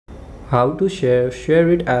How to share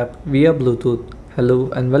Shareit app via Bluetooth. Hello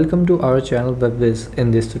and welcome to our channel Whizz.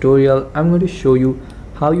 In this tutorial, I'm going to show you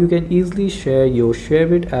how you can easily share your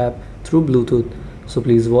Shareit app through Bluetooth. So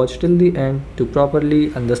please watch till the end to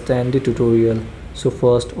properly understand the tutorial. So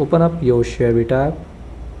first open up your Shareit app.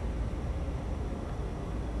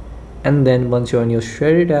 And then once you're on your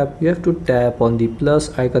Shareit app, you have to tap on the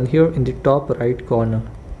plus icon here in the top right corner.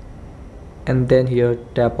 And then here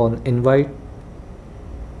tap on invite.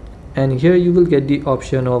 And here you will get the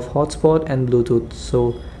option of hotspot and Bluetooth,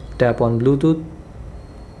 so tap on Bluetooth,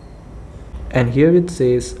 and here it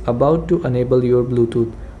says about to enable your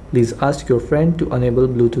Bluetooth. Please ask your friend to enable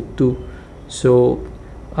Bluetooth too. So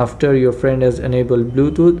after your friend has enabled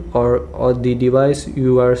Bluetooth or the device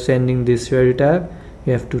you are sending this Shareit app,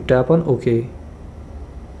 you have to tap on OK.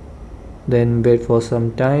 Then wait for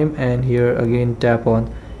some time and here again tap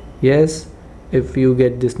on yes if you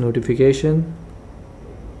get this notification.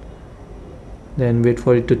 Then wait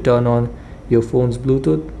for it to turn on your phone's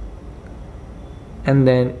Bluetooth, and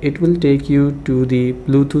then it will take you to the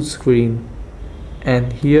Bluetooth screen,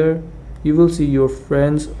 and here you will see your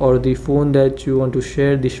friends or the phone that you want to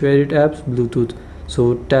share the Shareit app's Bluetooth.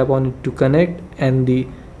 So tap on it to connect and the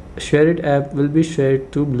Shareit app will be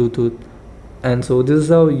shared to Bluetooth. And so this is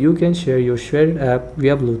how you can share your Shareit app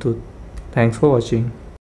via Bluetooth. Thanks for watching.